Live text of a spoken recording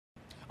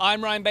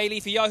I'm Ryan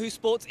Bailey for Yahoo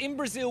Sports in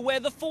Brazil, where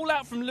the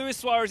fallout from Luis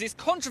Suarez's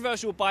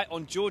controversial bite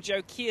on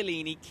Giorgio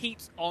Chiellini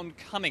keeps on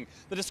coming.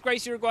 The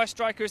disgraced Uruguay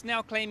striker is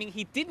now claiming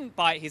he didn't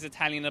bite his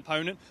Italian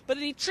opponent, but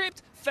that he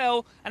tripped,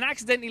 fell and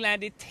accidentally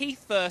landed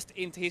teeth first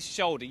into his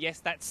shoulder. Yes,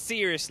 that's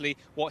seriously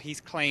what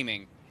he's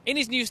claiming. In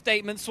his new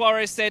statement,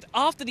 Suarez said,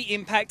 "After the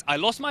impact, I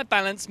lost my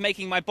balance,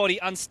 making my body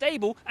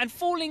unstable and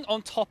falling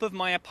on top of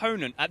my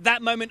opponent. At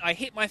that moment, I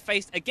hit my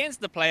face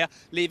against the player,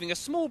 leaving a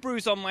small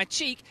bruise on my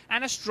cheek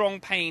and a strong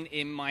pain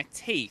in my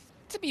teeth."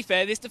 To be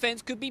fair, this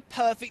defence could be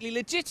perfectly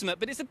legitimate,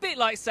 but it's a bit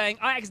like saying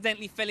I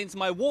accidentally fell into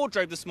my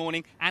wardrobe this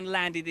morning and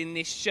landed in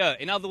this shirt.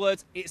 In other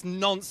words, it's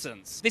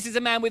nonsense. This is a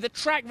man with a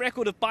track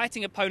record of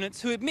biting opponents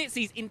who admits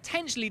he's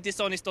intentionally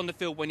dishonest on the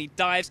field when he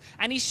dives,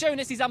 and he's shown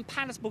us his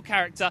unpalatable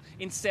character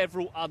in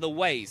several other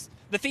ways.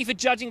 The FIFA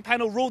judging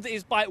panel ruled that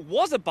his bite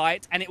was a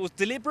bite and it was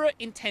deliberate,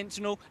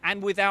 intentional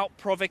and without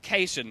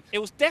provocation. It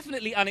was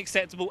definitely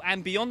unacceptable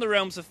and beyond the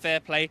realms of fair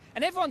play,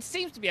 and everyone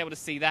seems to be able to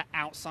see that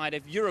outside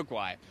of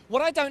Uruguay.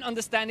 What I don't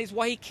understand is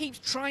why he keeps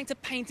trying to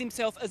paint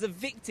himself as a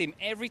victim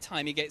every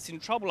time he gets in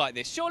trouble like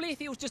this. Surely if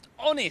he was just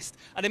honest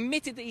and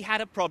admitted that he had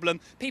a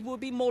problem, people would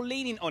be more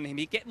lenient on him,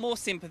 he'd get more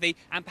sympathy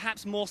and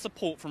perhaps more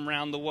support from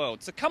around the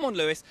world. So come on,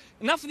 Lewis,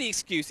 enough of the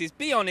excuses,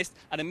 be honest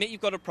and admit you've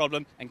got a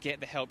problem and get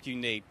the help you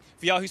need.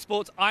 For Yahoo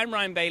Sports, I'm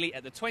Ryan Bailey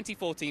at the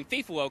 2014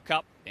 FIFA World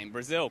Cup in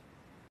Brazil.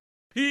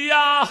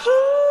 Yahoo!